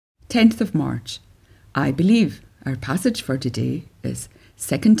10th of March. I believe. Our passage for today is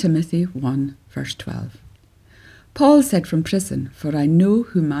 2 Timothy 1 verse 12. Paul said from prison, "For I know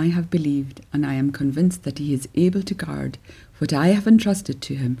whom I have believed, and I am convinced that he is able to guard what I have entrusted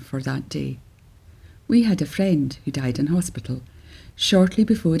to him for that day." We had a friend who died in hospital. Shortly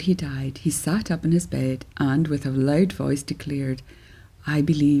before he died, he sat up in his bed and with a loud voice declared, "I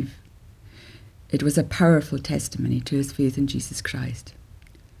believe." It was a powerful testimony to his faith in Jesus Christ.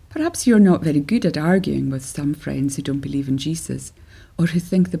 Perhaps you're not very good at arguing with some friends who don't believe in Jesus, or who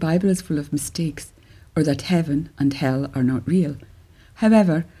think the Bible is full of mistakes, or that heaven and hell are not real.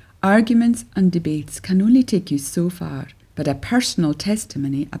 However, arguments and debates can only take you so far, but a personal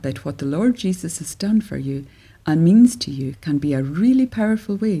testimony about what the Lord Jesus has done for you and means to you can be a really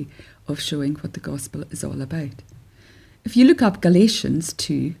powerful way of showing what the gospel is all about. If you look up Galatians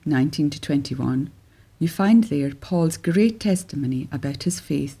 2:19-21, you find there Paul's great testimony about his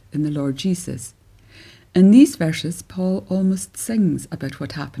faith in the Lord Jesus. In these verses, Paul almost sings about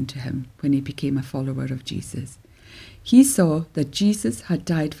what happened to him when he became a follower of Jesus. He saw that Jesus had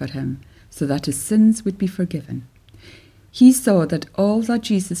died for him so that his sins would be forgiven. He saw that all that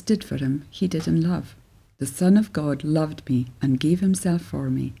Jesus did for him, he did in love. The Son of God loved me and gave himself for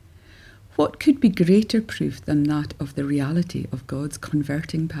me. What could be greater proof than that of the reality of God's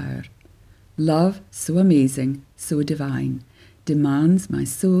converting power? Love so amazing, so divine, demands my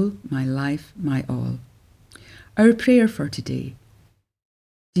soul, my life, my all. Our prayer for today.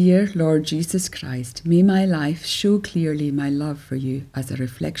 Dear Lord Jesus Christ, may my life show clearly my love for you as a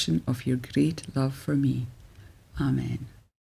reflection of your great love for me. Amen.